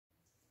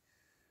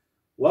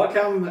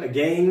Welcome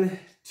again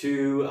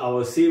to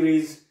our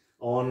series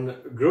on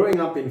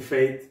growing up in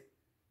faith,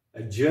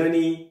 a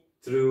journey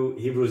through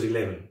Hebrews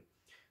 11.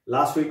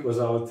 Last week was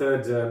our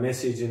third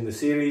message in the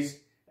series,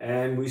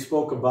 and we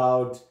spoke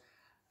about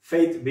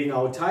faith being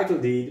our title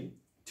deed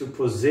to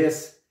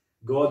possess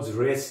God's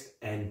rest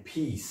and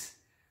peace.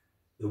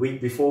 The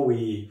week before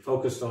we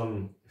focused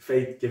on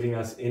faith giving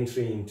us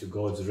entry into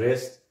God's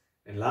rest,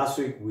 and last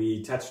week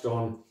we touched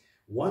on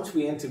once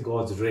we enter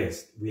God's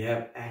rest, we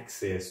have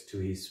access to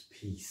His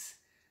peace.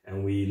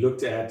 And we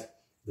looked at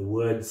the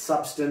word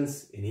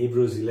substance in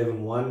Hebrews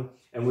 11:1,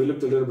 and we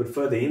looked a little bit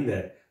further in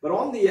that. But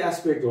on the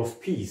aspect of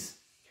peace,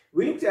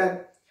 we looked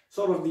at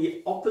sort of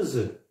the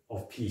opposite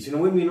of peace. You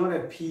know, when we're not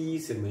at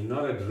peace and we're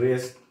not at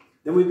rest,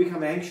 then we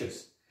become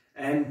anxious.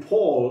 And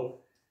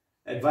Paul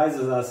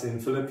advises us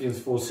in Philippians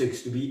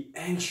 4:6 to be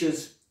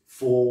anxious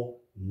for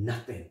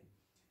nothing.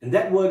 And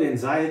that word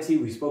anxiety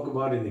we spoke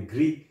about in the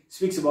Greek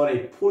speaks about a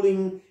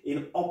pulling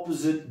in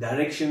opposite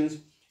directions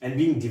and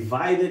being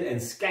divided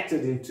and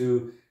scattered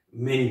into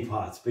many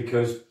parts.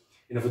 Because,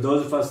 you know, for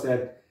those of us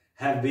that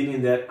have been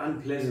in that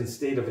unpleasant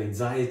state of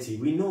anxiety,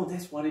 we know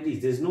that's what it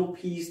is. There's no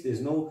peace, there's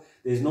no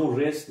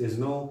rest, there's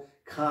no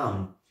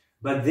calm.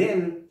 But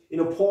then, you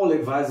know, Paul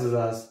advises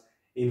us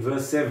in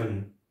verse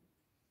 7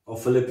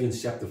 of Philippians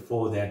chapter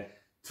 4 that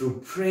through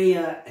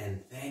prayer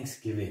and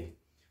thanksgiving,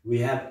 we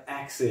have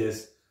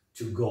access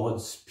to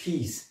God's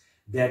peace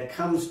that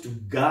comes to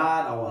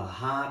guard our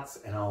hearts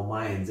and our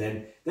minds.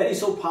 And that is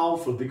so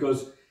powerful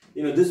because,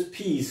 you know, this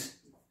peace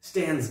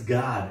stands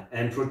guard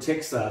and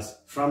protects us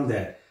from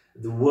that.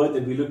 The word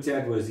that we looked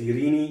at was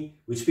irene,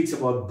 which speaks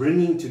about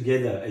bringing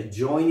together, a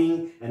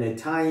joining and a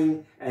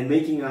tying and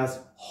making us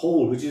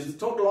whole, which is the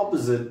total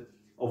opposite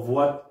of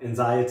what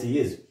anxiety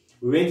is.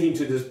 We went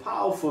into this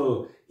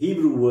powerful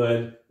Hebrew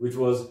word, which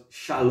was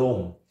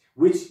shalom,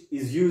 which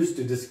is used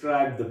to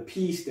describe the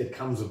peace that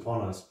comes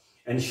upon us.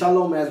 And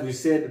shalom, as we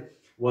said,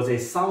 was a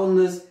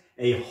soundness,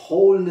 a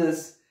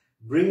wholeness,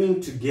 bringing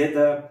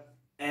together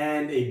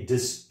and a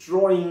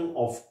destroying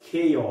of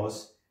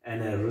chaos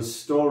and a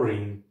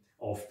restoring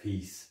of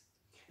peace.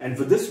 And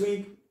for this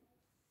week,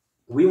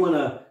 we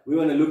wanna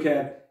look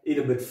at it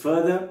a bit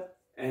further,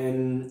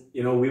 and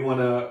you know, we want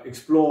to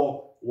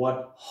explore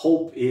what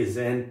hope is.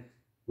 And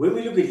when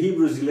we look at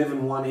Hebrews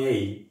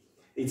 11:1a,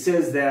 it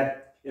says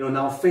that, you know,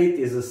 now faith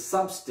is a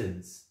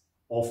substance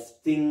of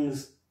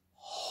things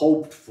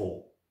hoped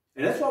for.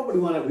 And that's what we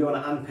want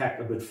to unpack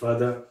a bit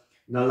further.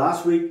 Now,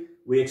 last week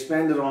we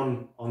expanded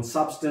on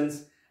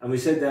substance, and we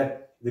said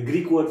that the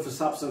Greek word for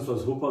substance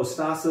was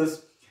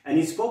hypostasis, and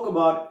he spoke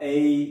about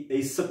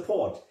a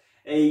support,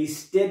 a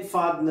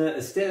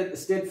steadfastness,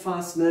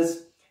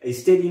 a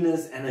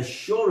steadiness, and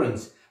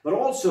assurance, but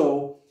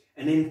also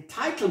an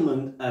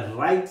entitlement, a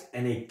right,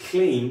 and a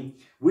claim,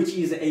 which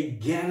is a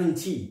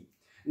guarantee.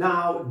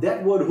 Now,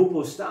 that word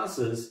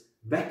hypostasis,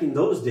 back in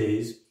those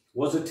days,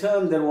 was a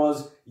term that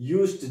was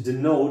used to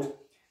denote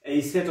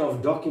a set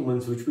of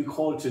documents which we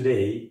call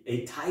today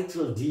a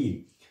title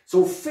deed.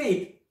 So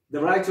faith, the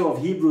writer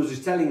of Hebrews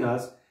is telling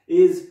us,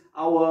 is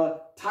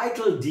our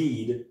title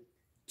deed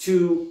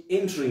to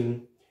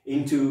entering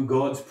into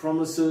God's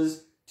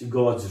promises, to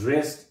God's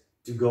rest,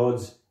 to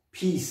God's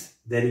peace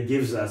that He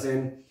gives us.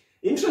 And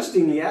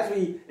interestingly, as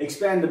we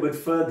expand a bit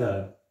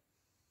further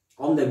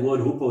on that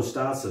word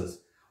hypostasis,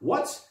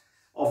 what's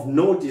of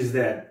note is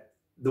that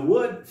the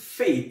word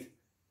faith,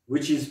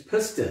 which is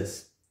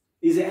pistis,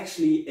 is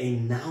actually a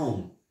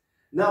noun.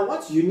 Now,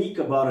 what's unique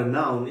about a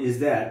noun is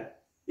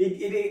that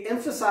it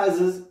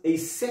emphasizes a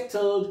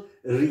settled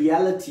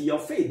reality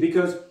of faith.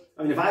 Because,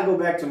 I mean, if I go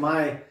back to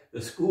my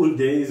school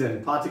days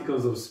and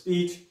particles of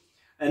speech,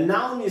 a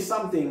noun is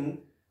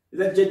something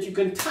that you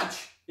can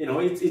touch. You know,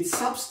 it's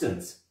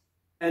substance.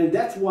 And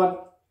that's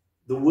what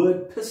the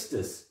word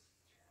pistis,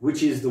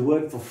 which is the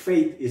word for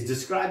faith, is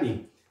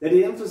describing. That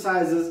it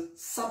emphasizes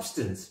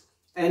substance.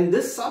 And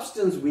this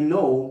substance, we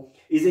know,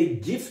 is a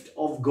gift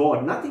of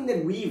God. Nothing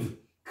that we've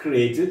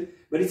created,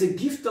 but it's a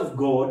gift of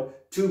God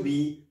to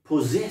be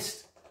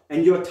possessed.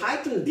 And your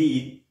title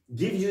deed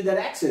gives you that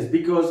access,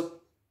 because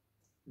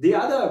the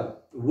other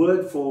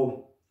word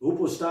for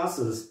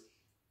hypostasis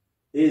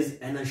is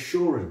an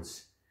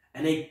assurance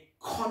and a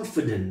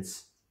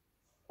confidence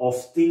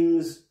of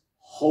things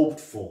hoped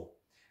for.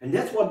 And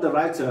that's what the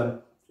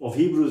writer of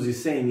Hebrews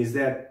is saying, is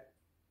that,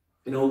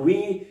 you know,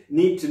 we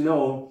need to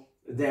know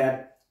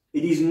that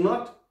it is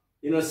not,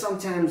 you know,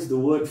 sometimes the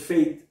word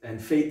faith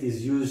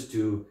is used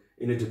to,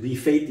 you know, to be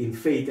faith in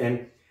faith,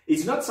 and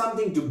it's not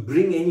something to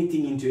bring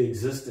anything into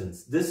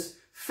existence. This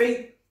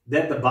faith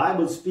that the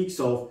Bible speaks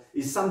of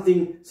is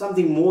something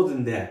more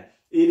than that.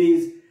 It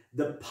is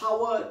the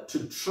power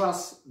to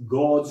trust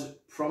God's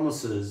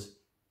promises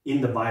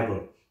in the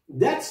Bible.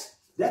 That's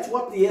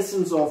what the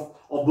essence of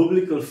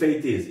biblical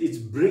faith is. It's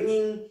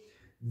bringing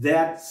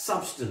that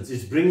substance,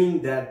 it's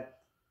bringing that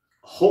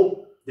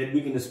hope that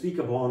we're going to speak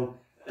upon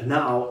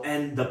now,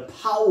 and the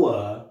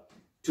power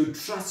to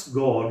trust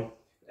God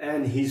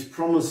and His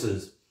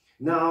promises.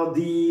 Now,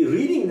 the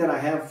reading that I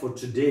have for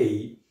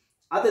today,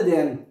 other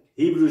than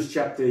Hebrews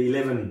chapter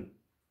 11,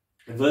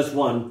 verse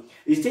 1,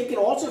 is taken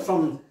also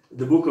from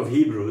the book of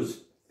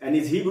Hebrews, and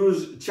it's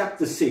Hebrews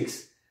chapter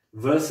 6,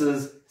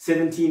 verses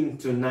 17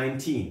 to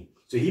 19.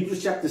 So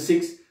Hebrews chapter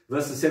 6,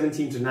 verses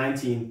 17 to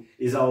 19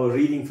 is our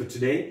reading for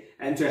today.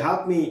 And to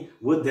help me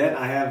with that,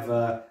 I have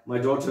my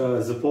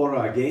daughter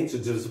Zipporah again. So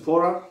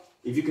Zipporah,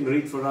 if you can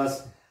read for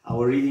us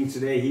our reading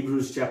today,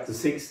 Hebrews chapter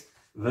 6,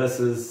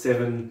 verses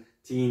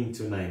 17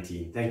 to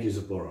 19. Thank you,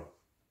 Zipporah.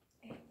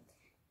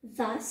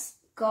 Thus,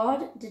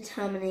 God,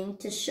 determining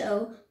to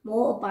show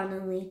more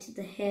abundantly to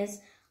the heirs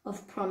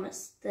of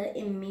promise the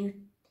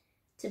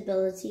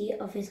immutability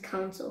of his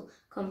counsel,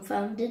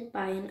 confirmed it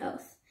by an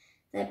oath,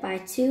 that by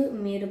two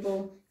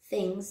immutable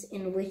things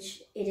in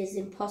which it is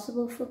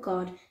impossible for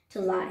God to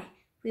lie,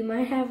 we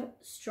might have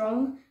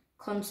strong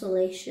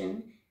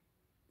consolation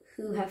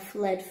who have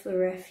fled for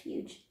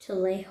refuge to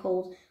lay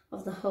hold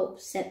of the hope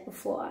set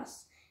before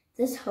us.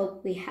 This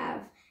hope we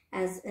have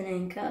as an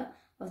anchor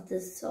of the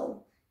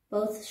soul,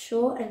 both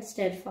sure and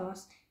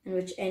steadfast, and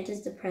which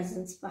enters the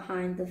presence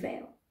behind the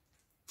veil.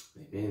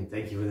 Amen.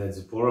 Thank you for that,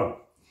 Zipporah.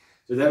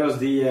 So that was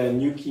the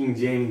New King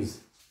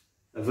James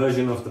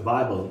version of the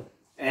Bible.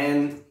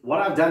 And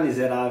what I've done is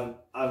that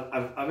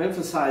I've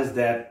emphasized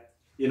that,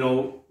 you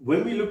know,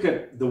 when we look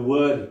at the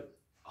word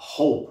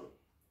hope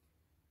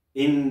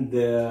in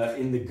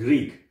the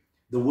Greek,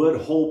 the word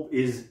hope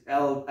is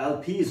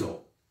elpizo.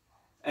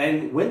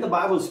 And when the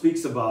Bible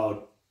speaks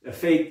about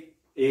faith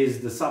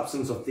is the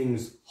substance of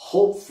things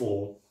hoped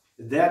for,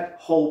 that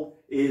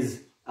hope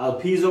is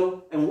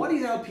elpizo. And what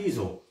is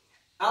elpizo?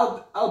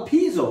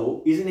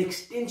 Elpizo is an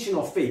extension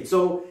of faith.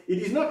 So it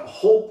is not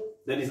hope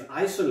that is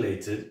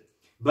isolated,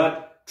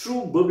 but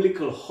true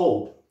biblical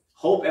hope,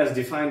 hope as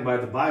defined by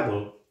the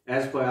Bible,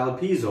 as per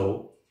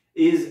elpizo,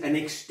 is an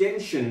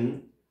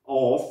extension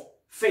of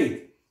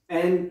faith.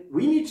 And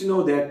we need to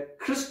know that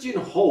Christian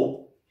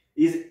hope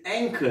is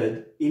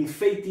anchored in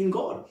faith in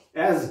God.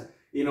 As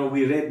you know,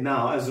 we read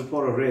now, as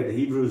Zipporah read,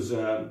 Hebrews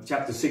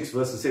chapter 6,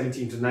 verses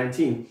 17 to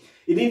 19,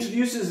 it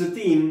introduces the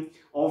theme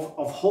of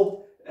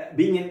hope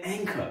being an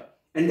anchor.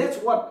 And that's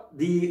what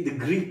the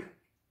Greek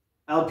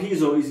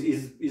elpizo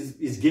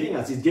is giving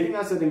us. It's giving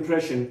us that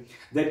impression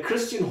that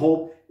Christian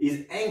hope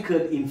is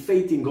anchored in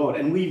faith in God.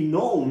 And we've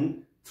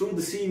known through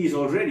the series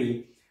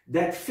already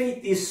that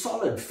faith is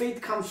solid.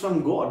 Faith comes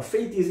from God.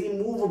 Faith is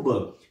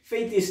immovable.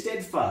 Faith is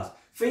steadfast.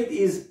 Faith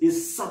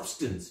is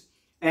substance.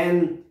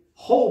 And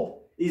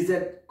hope is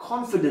that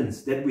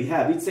confidence that we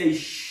have. It's a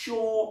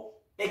sure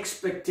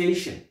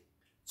expectation.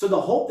 So the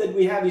hope that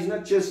we have is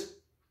not just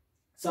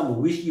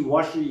some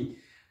wishy-washy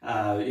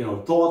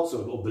thoughts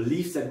or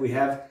beliefs that we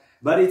have,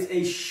 but it's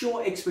a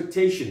sure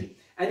expectation.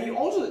 And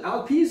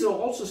elpizo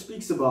also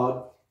speaks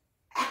about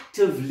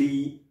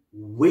actively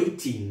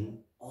waiting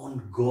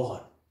on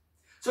God.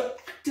 So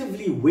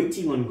actively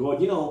waiting on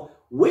God, you know,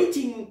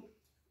 waiting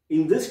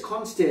in this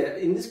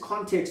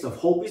context of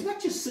hope is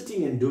not just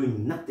sitting and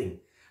doing nothing,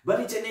 but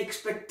it's an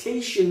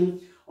expectation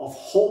of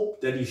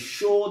hope that is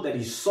sure, that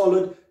is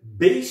solid,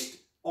 based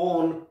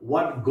on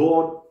what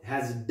God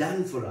has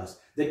done for us.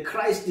 That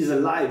Christ is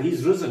alive,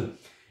 He's risen.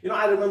 You know,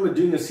 I remember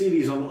doing a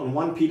series on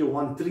 1 Peter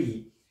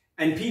 1:3,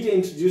 and Peter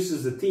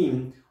introduces the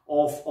theme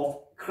of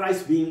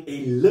Christ being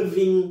a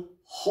living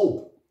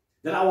hope.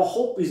 That our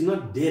hope is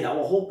not dead,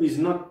 our hope is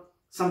not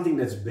something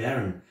that's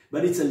barren,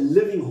 but it's a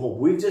living hope.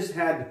 We've just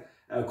had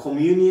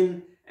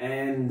communion,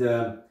 and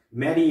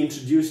Maddie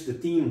introduced the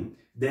theme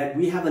that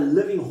we have a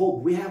living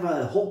hope. We have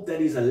a hope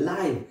that is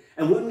alive.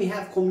 And when we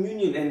have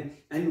communion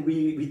and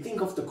we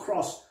think of the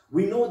cross,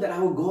 we know that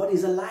our God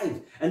is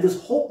alive. And this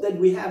hope that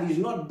we have is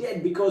not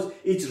dead because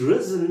it's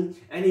risen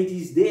and it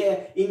is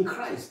there in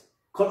Christ.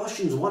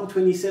 Colossians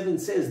 1:27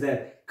 says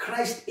that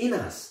Christ in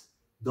us,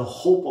 the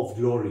hope of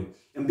glory.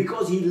 And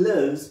because He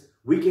lives,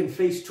 we can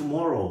face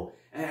tomorrow.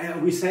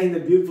 And we sang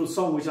that beautiful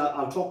song, which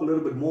I'll talk a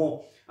little bit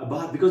more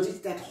about, because it's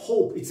that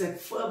hope, it's that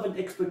fervent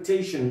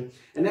expectation.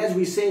 And as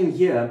we saying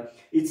here,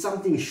 it's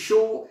something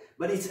sure,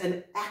 but it's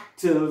an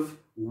active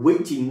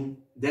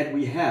waiting that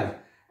we have.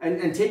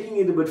 And taking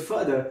it a bit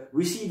further,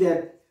 we see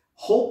that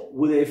hope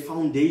with a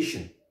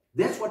foundation.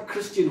 That's what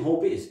Christian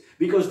hope is,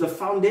 because the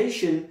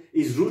foundation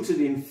is rooted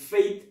in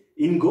faith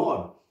in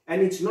God.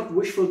 And it's not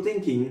wishful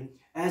thinking,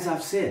 as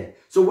I've said.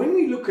 So when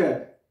we look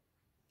at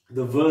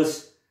the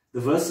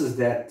verses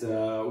that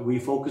we're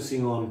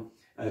focusing on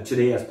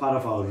today as part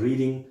of our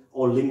reading,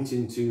 or linked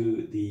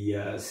into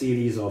the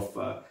series of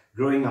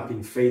Growing Up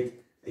in Faith,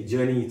 a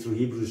journey through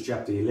Hebrews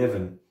chapter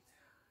 11,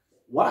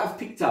 what I've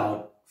picked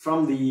out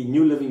from the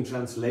New Living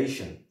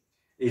Translation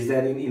is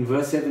that in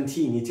verse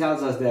 17, he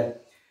tells us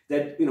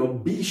that you know,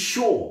 be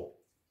sure.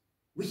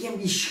 We can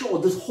be sure.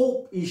 This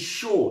hope is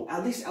sure.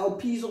 This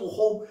elpizo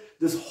hope,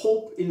 this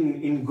hope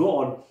in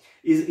God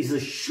is a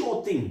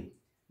sure thing.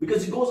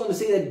 Because it goes on to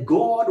say that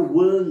God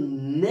will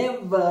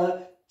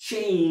never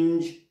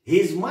change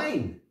His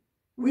mind.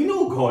 We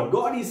know God.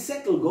 God is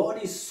settled.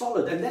 God is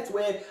solid. And that's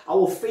where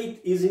our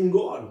faith is in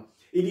God.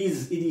 It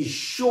is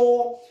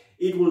sure.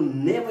 It will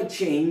never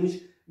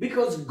change,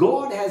 because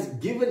God has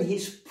given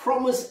His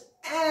promise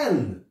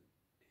and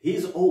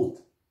His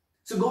oath.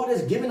 So God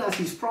has given us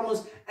his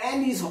promise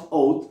and his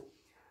oath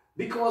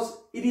because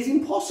it is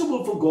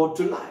impossible for God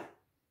to lie.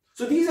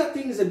 So these are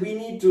things that we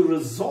need to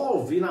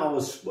resolve in our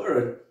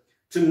spirit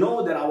to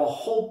know that our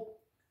hope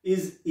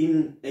is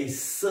in a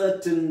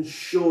certain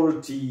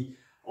surety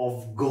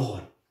of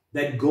God,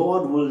 that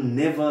God will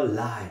never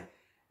lie.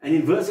 And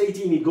in verse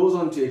 18, it goes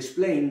on to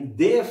explain,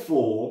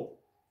 therefore,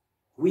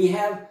 we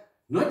have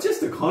not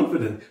just a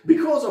confidence,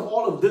 because of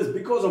all of this,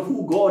 because of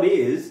who God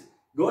is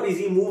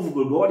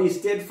immovable, God is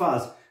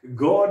steadfast,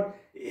 God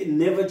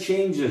never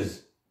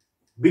changes.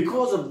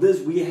 Because of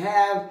this, we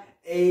have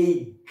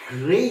a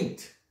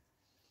great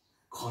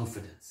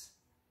confidence.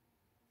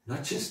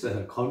 Not just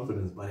a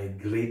confidence, but a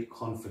great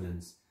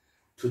confidence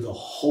to the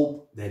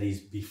hope that is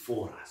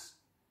before us.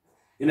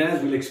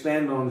 As we'll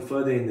expand on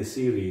further in the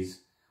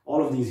series,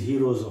 all of these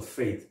heroes of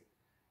faith,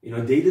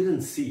 they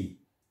didn't see,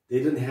 they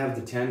didn't have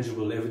the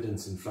tangible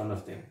evidence in front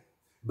of them,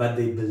 but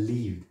they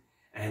believed,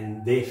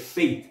 and their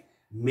faith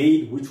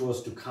made which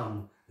was to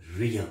come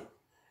real.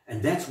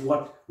 And that's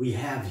what we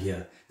have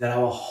here, that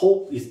our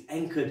hope is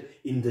anchored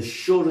in the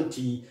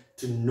surety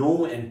to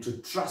know and to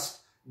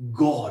trust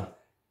God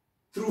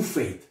through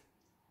faith,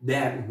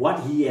 that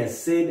what he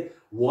has said,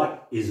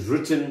 what is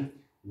written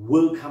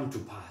will come to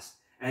pass.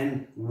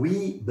 And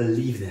we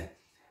believe that.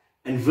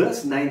 And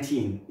verse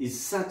 19 is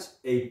such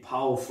a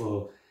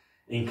powerful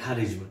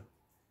encouragement,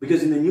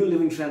 because in the New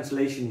Living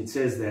Translation it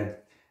says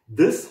that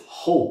this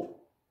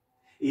hope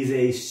is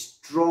a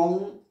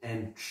strong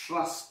and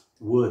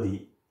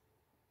trustworthy.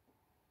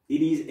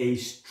 It is a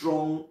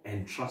strong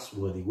and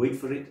trustworthy, wait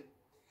for it,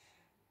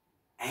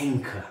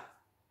 anchor.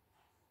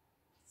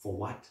 For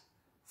what?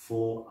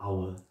 For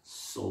our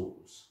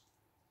souls.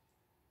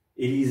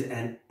 It is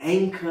an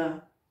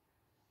anchor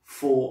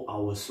for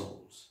our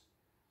souls.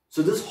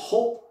 So this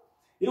hope,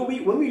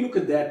 when we look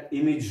at that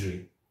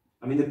imagery,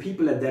 the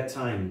people at that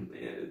time,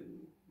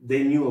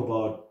 they knew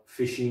about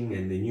fishing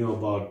and they knew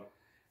about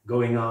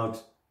going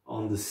out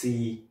on the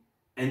sea.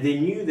 And they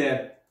knew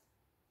that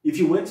if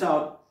you went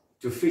out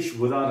to fish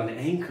without an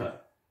anchor,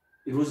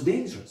 it was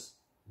dangerous.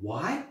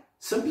 Why?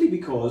 Simply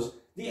because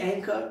the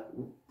anchor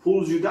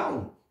pulls you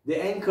down.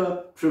 The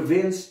anchor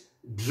prevents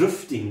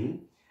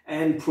drifting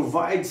and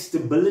provides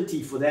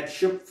stability for that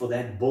ship, for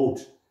that boat.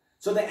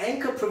 So the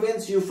anchor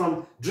prevents you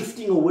from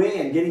drifting away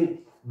and getting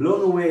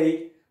blown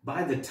away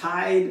by the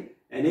tide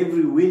and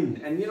every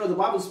wind. And the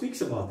Bible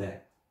speaks about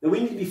that. That we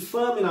need to be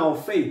firm in our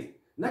faith,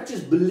 not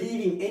just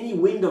believing any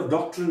wind of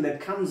doctrine that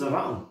comes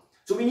around.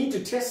 So we need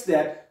to test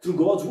that through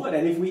God's word.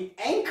 And if we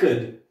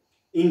anchored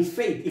in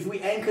faith, if we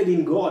anchored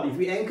in God, if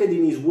we anchored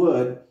in his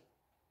word,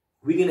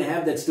 we're going to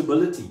have that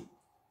stability.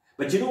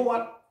 But you know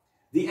what?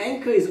 The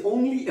anchor is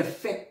only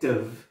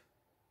effective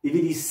if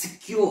it is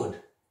secured.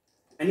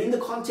 And in the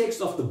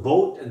context of the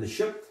boat and the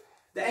ship,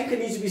 the anchor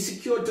needs to be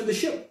secured to the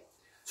ship.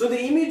 So the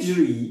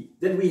imagery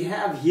that we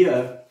have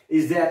here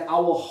is that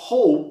our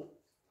hope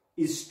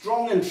is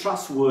strong and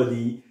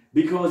trustworthy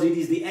because it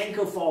is the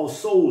anchor for our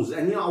souls.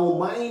 And our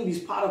mind is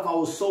part of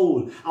our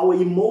soul. Our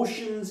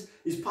emotions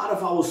is part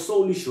of our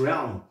soulish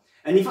realm.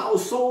 And if our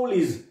soul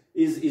is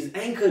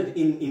anchored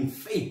in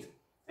faith,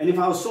 and if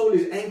our soul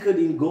is anchored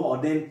in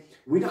God, then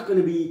we're not going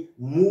to be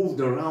moved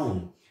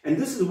around. And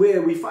this is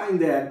where we find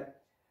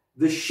that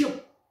the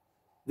ship,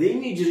 the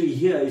imagery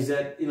here is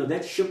that,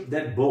 that ship,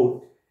 that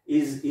boat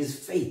is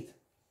faith.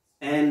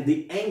 And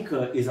the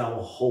anchor is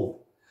our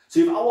hope. So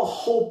if our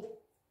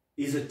hope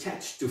is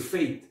attached to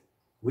faith,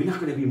 we're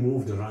not going to be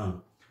moved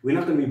around. We're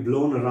not going to be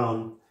blown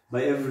around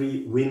by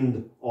every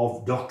wind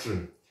of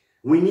doctrine.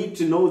 We need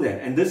to know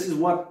that. And this is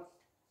what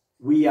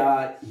we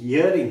are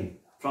hearing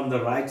from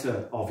the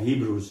writer of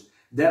Hebrews,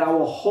 that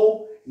our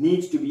hope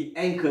needs to be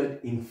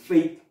anchored in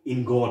faith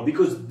in God,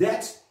 because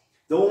that's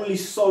the only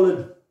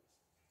solid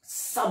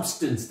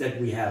substance that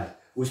we have.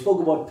 We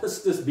spoke about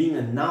pistis being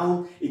a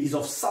noun. It is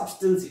of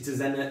substance. It is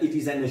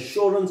an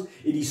assurance.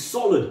 It is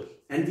solid.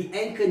 And the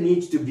anchor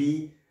needs to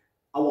be,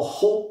 our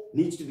hope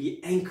needs to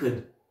be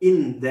anchored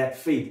in that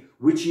faith,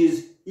 which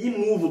is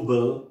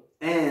immovable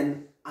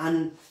and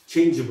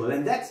unchangeable.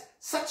 And that's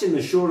such an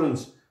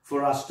assurance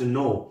for us to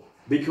know,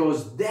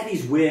 because that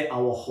is where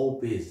our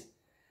hope is.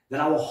 That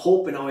our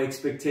hope and our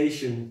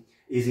expectation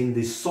is in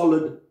the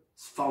solid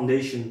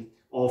foundation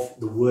of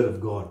the Word of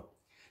God.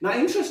 Now,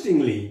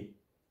 interestingly,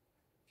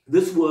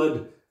 this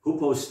word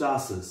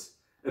hypostasis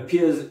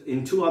appears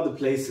in two other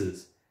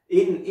places,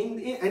 and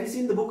it's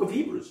in the book of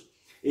Hebrews.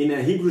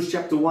 In Hebrews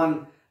chapter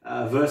 1,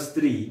 verse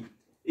 3,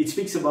 it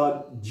speaks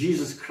about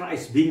Jesus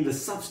Christ being the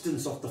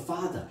substance of the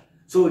Father.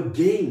 So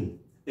again,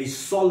 a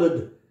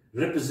solid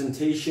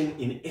representation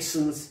in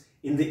essence,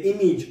 in the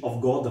image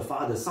of God the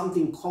Father,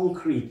 something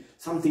concrete,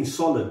 something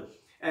solid.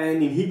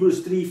 And in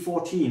Hebrews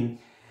 3:14,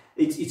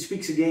 it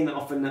speaks again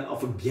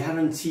of a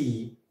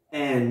guarantee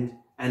and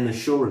an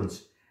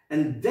assurance.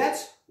 And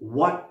that's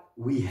what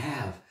we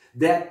have.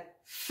 That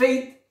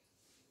faith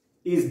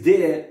is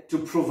there to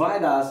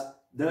provide us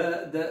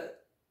the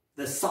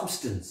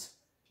substance,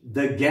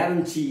 the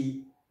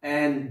guarantee,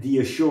 and the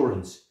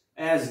assurance,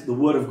 as the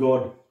Word of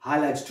God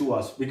highlights to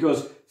us.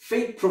 Because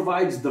faith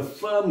provides the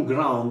firm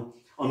ground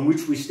on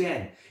which we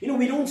stand.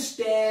 We don't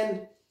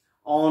stand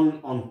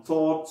on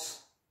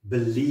thoughts,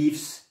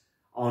 beliefs,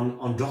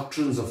 on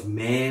doctrines of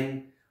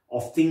man,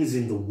 of things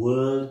in the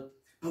world,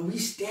 but we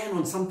stand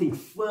on something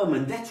firm,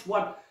 and that's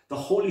what the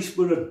Holy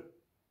Spirit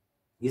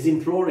is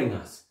imploring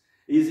us,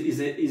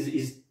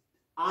 is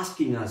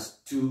asking us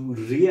to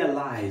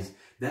realize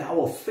that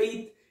our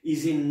faith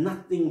is in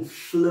nothing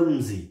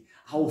flimsy.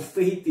 Our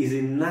faith is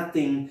in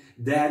nothing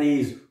that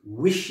is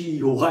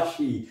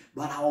wishy-washy,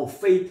 but our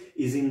faith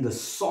is in the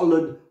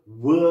solid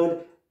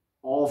Word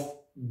of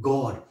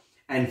God.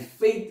 And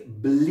faith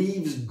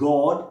believes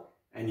God,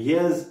 and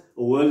here's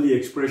a worldly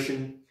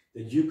expression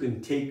that you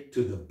can take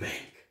to the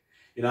bank.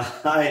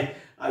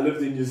 I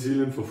lived in New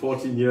Zealand for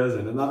 14 years,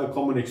 and another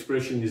common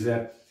expression is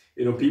that,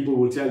 people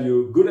will tell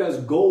you, good as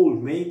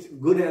gold,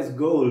 mate, good as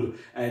gold,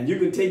 and you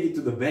can take it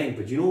to the bank.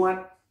 But you know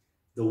what?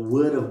 The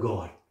Word of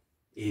God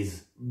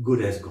is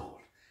good as gold.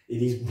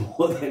 It is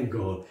more than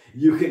gold.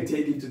 You can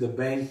take it to the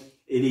bank.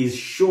 It is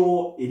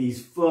sure, it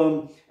is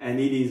firm, and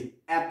it is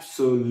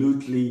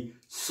absolutely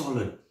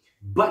solid.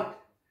 But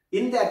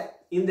in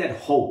that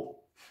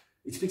hope,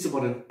 it speaks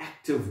about an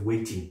active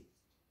waiting.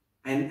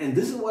 And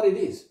this is what it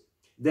is.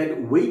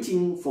 That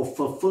waiting for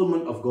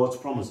fulfillment of God's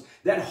promise.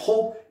 That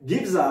hope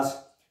gives us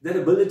that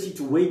ability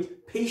to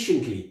wait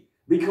patiently.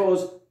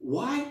 Because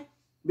why?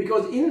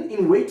 Because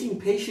in waiting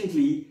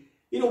patiently,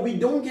 we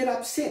don't get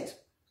upset.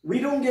 We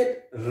don't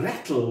get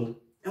rattled,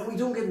 and we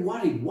don't get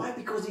worried. Why?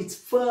 Because it's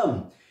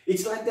firm.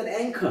 It's like that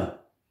anchor.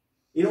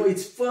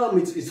 It's firm.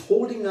 It's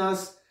holding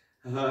us.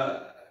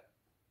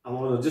 I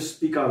want to just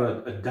speak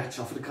out a Dutch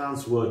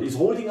Afrikaans word. It's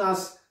holding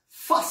us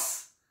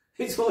fast.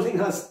 It's holding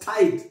us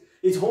tight.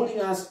 It's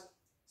holding us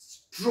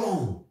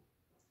strong.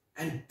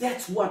 And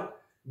that's what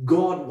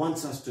God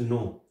wants us to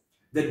know.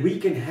 That we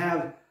can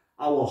have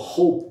our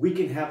hope, we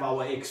can have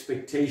our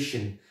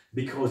expectation,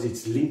 because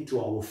it's linked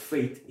to our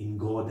faith in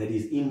God that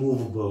is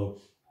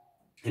immovable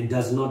and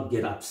does not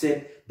get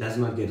upset, does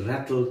not get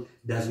rattled,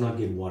 does not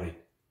get worried.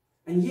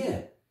 And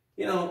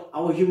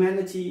our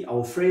humanity,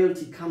 our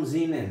frailty comes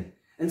in,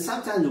 and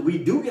sometimes we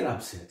do get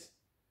upset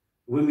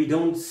when we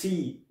don't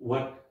see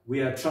what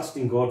we are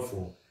trusting God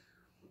for.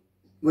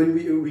 When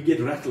we get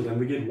rattled and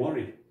we get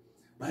worried.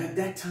 But at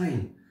that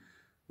time,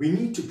 we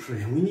need to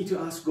pray and we need to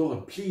ask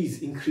God,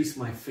 please increase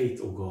my faith,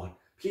 oh God.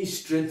 Please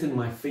strengthen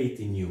my faith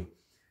in you.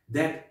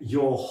 That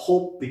your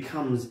hope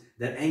becomes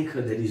that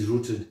anchor that is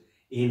rooted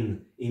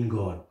in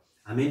God.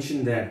 I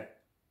mentioned that,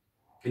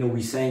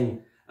 we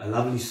sang a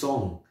lovely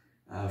song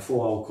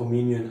for our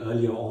communion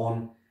earlier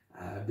on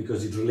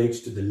because it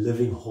relates to the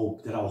living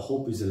hope, that our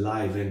hope is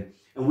alive. And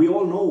we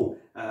all know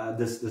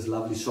this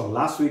lovely song.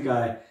 Last week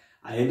I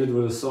ended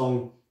with a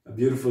song, a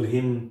beautiful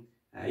hymn,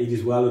 It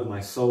Is Well With My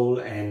Soul.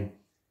 And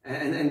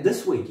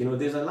this week,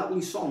 there's a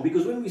lovely song,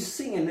 because when we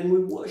sing and then we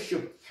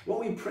worship, when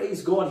we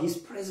praise God, His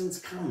presence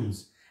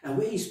comes. And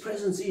where His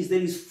presence is,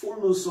 there is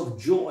fullness of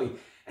joy.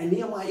 And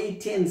Nehemiah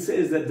 8:10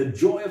 says that the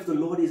joy of the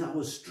Lord is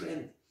our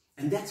strength.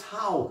 And that's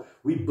how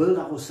we build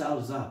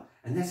ourselves up.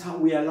 And that's how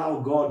we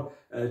allow God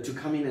to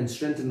come in and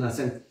strengthen us.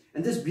 And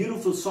this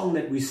beautiful song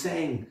that we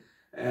sang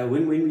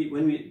when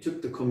we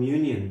took the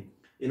communion,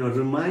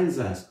 reminds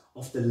us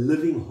of the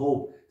living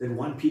hope that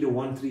 1 Peter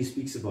 1:3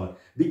 speaks about.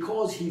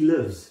 Because He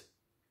lives,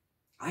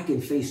 I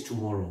can face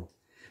tomorrow.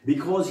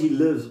 Because He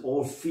lives,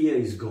 all fear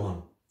is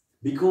gone.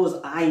 Because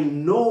I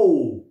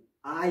know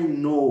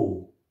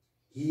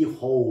He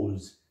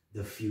holds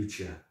the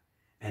future.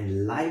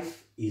 And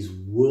life is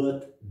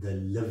worth the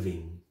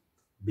living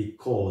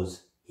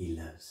because He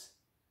lives.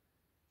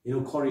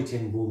 Corrie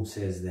ten Boom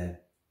says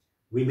that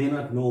we may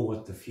not know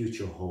what the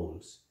future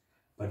holds,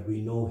 but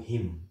we know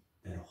Him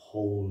that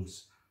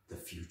holds the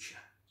future.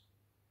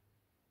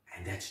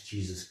 And that's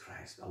Jesus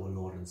Christ, our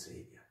Lord and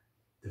Savior.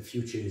 The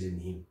future is in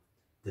Him,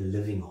 the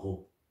living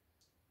hope.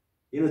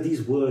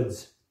 These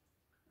words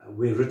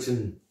were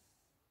written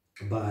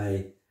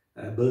by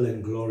Bill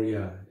and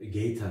Gloria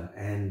Gaithers.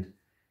 And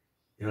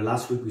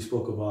last week we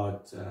spoke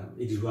about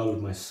It Is Well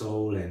With My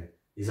Soul, and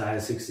Isaiah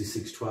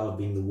 66:12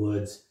 being the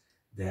words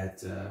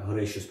that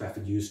Horatius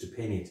Spafford used to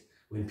pen it,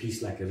 when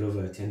peace like a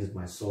river attended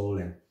my soul.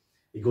 And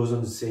it goes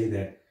on to say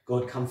that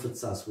God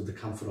comforts us with the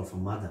comfort of a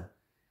mother.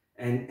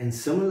 And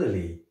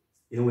similarly,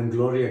 when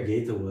Gloria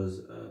Gaithers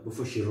was,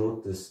 before she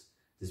wrote this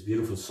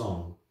beautiful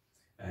song,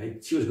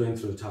 she was going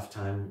through a tough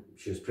time.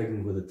 She was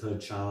pregnant with a third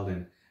child,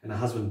 and her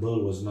husband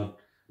Bill was not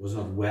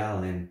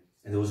well, and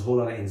there was a whole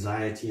lot of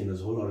anxiety, and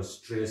there's a whole lot of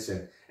stress.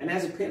 And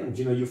as a parent,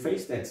 you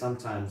face that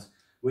sometimes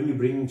when you're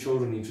bringing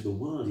children into the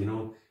world.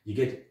 You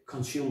get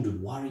consumed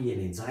with worry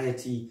and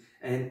anxiety,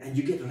 and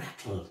you get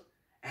rattled,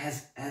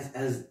 as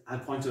I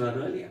pointed out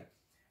earlier.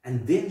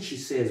 And then she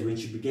says, when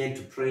she began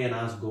to pray and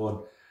ask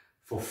God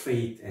for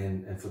faith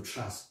and for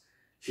trust,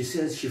 she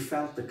says she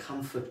felt the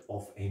comfort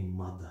of a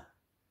mother.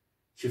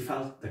 She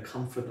felt the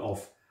comfort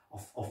of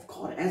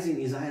God, as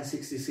in Isaiah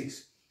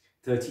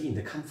 66:13,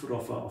 the comfort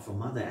of a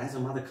mother. As a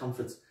mother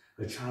comforts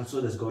her child, so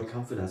does God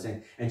comfort us.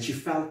 And she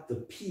felt the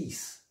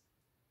peace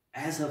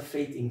as her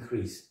faith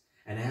increased.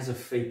 And as her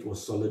faith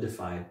was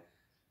solidified,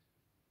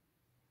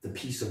 the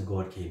peace of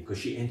God came because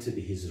she entered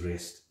his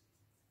rest.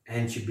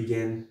 And she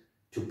began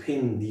to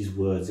pen these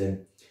words.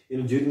 And,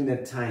 during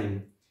that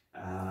time,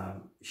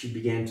 she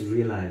began to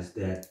realize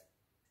that,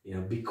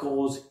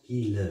 because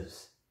he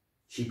lives,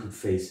 she could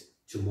face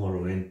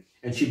tomorrow.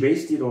 And she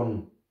based it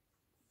on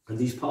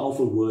these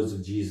powerful words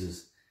of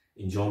Jesus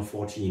in John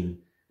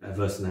 14,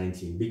 verse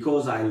 19.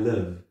 Because I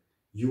live,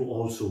 you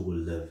also will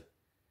live.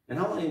 And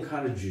I want to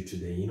encourage you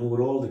today, with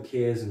all the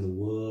cares in the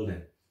world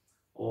and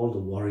all the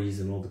worries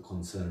and all the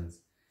concerns,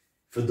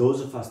 for those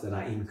of us that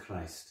are in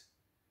Christ,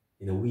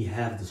 we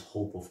have this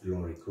hope of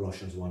glory,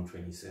 Colossians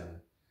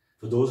 1:27.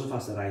 For those of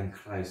us that are in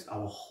Christ,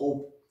 our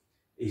hope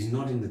is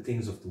not in the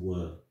things of the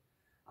world.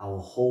 Our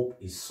hope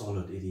is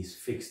solid, it is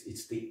fixed.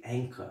 It's the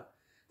anchor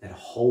that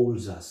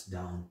holds us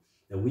down,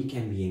 that we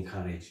can be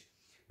encouraged.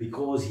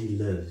 Because he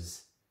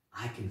lives,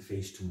 I can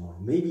face tomorrow.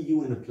 Maybe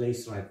you're in a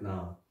place right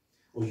now,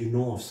 or you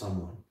know of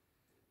someone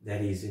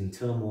that is in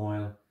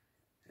turmoil,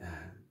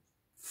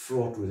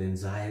 fraught with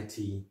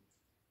anxiety,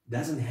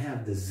 doesn't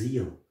have the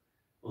zeal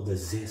or the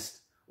zest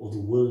or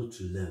the will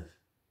to live.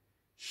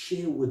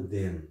 Share with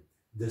them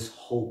this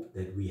hope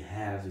that we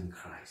have in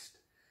Christ,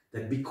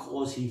 that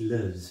because he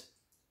lives,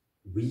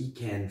 we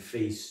can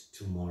face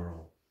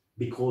tomorrow.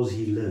 Because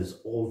he lives,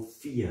 all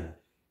fear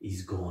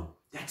is gone.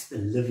 That's the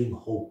living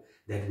hope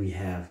that we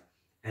have.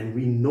 And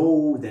we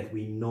know that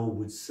we know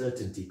with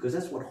certainty, because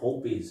that's what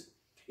hope is.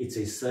 It's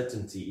a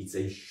certainty. It's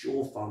a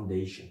sure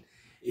foundation.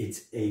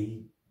 It's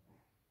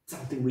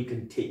something we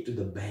can take to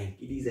the bank.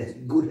 It is as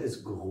good as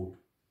gold.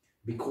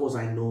 Because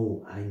I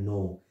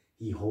know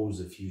he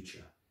holds a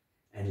future,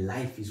 and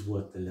life is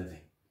worth the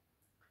living.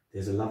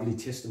 There's a lovely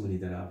testimony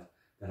that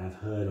I've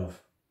heard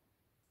of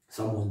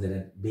someone that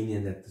had been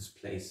in at this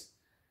place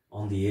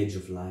on the edge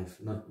of life,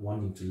 not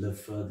wanting to live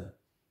further,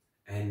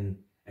 and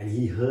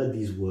he heard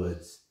these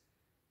words,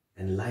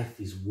 and life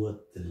is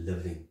worth the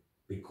living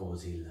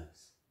because he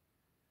lives.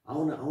 I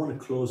want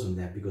to close on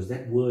that, because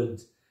that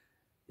word,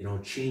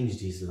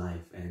 changed his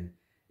life, and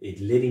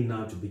it led him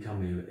now to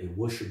become a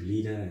worship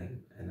leader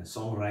and a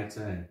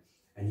songwriter,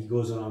 and he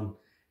goes around,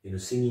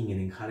 singing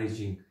and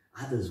encouraging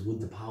others with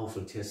the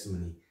powerful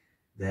testimony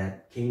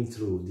that came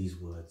through these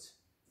words.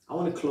 I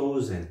want to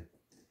close, and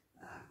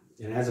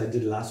as I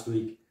did last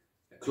week,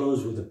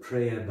 close with a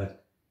prayer,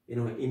 but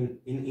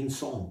in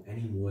song and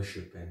in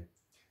worship. And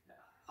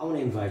I want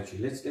to invite you,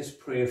 let's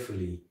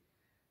prayerfully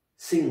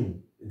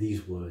sing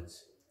these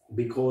words.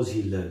 Because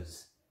he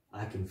lives,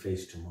 I can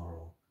face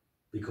tomorrow.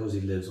 Because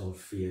he lives, all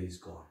fear is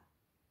gone.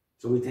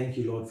 So we thank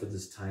you, Lord, for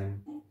this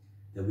time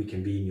that we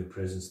can be in your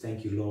presence.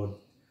 Thank you, Lord,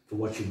 for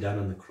what you've done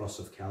on the cross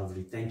of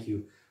Calvary. Thank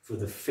you for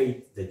the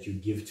faith that you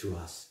give to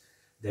us,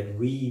 that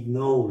we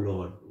know,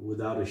 Lord,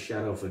 without a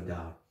shadow of a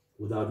doubt,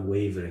 without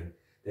wavering,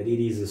 that it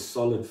is a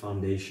solid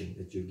foundation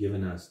that you've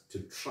given us to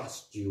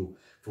trust you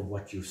for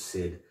what you've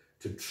said,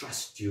 to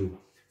trust you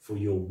for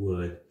your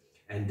word.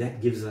 And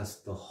that gives us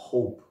the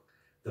hope,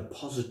 the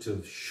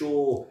positive,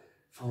 sure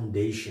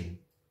foundation,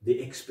 the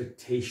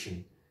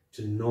expectation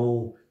to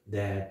know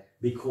that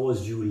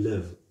because you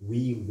live,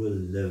 we will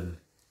live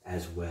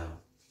as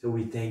well. So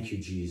we thank you,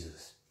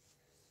 Jesus,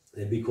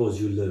 that because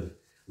you live,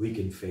 we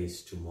can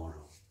face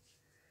tomorrow.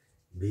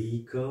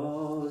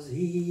 Because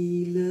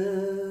he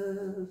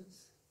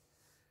lives,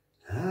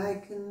 I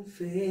can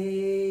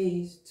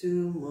face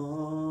tomorrow.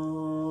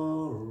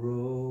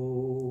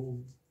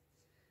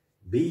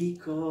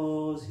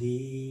 Because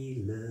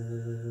he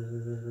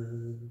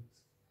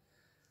lives,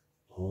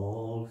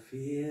 all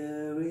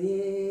fear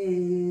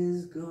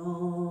is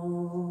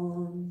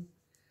gone.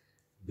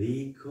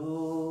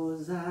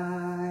 Because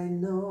I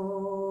know,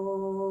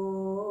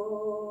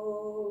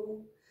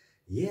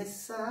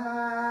 yes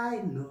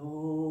I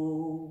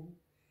know,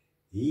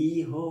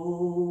 he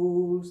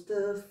holds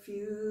the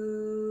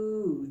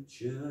future,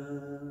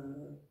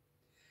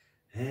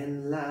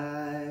 and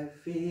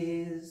life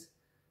is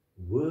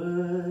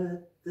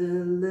worth the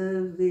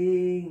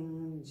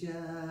living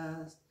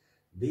just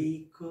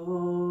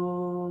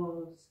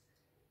because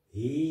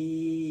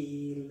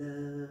he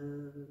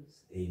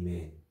loves.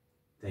 Amen.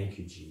 Thank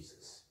you,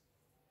 Jesus,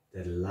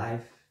 that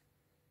life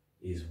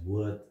is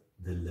worth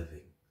the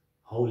living.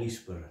 Holy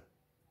Spirit,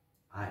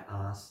 I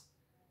ask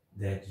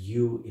that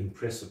you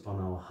impress upon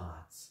our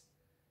hearts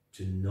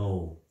to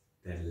know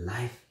that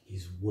life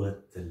is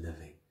worth the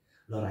living.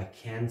 Lord, I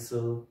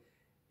cancel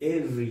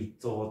every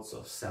thoughts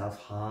of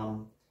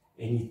self-harm,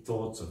 any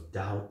thoughts of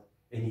doubt,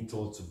 any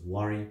thoughts of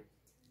worry.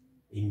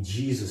 In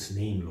Jesus'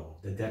 name,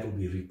 Lord, that will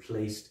be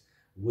replaced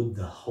with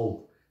the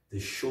hope, the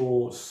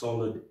sure,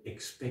 solid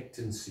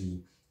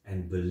expectancy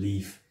and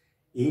belief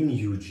in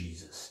you,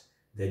 Jesus,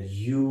 that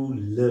you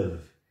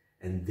live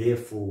and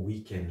therefore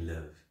we can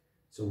live.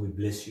 So we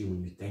bless you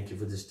and we thank you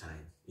for this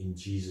time. In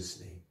Jesus'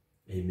 name,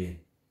 amen.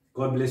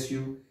 God bless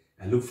you.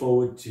 I look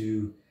forward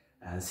to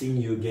seeing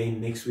you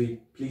again next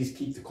week. Please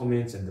keep the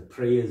comments and the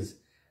prayers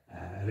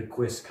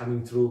requests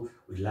coming through.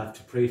 We'd love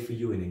to pray for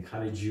you and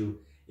encourage you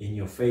in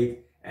your faith.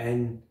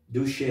 And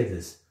do share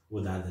this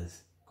with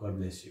others. God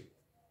bless you.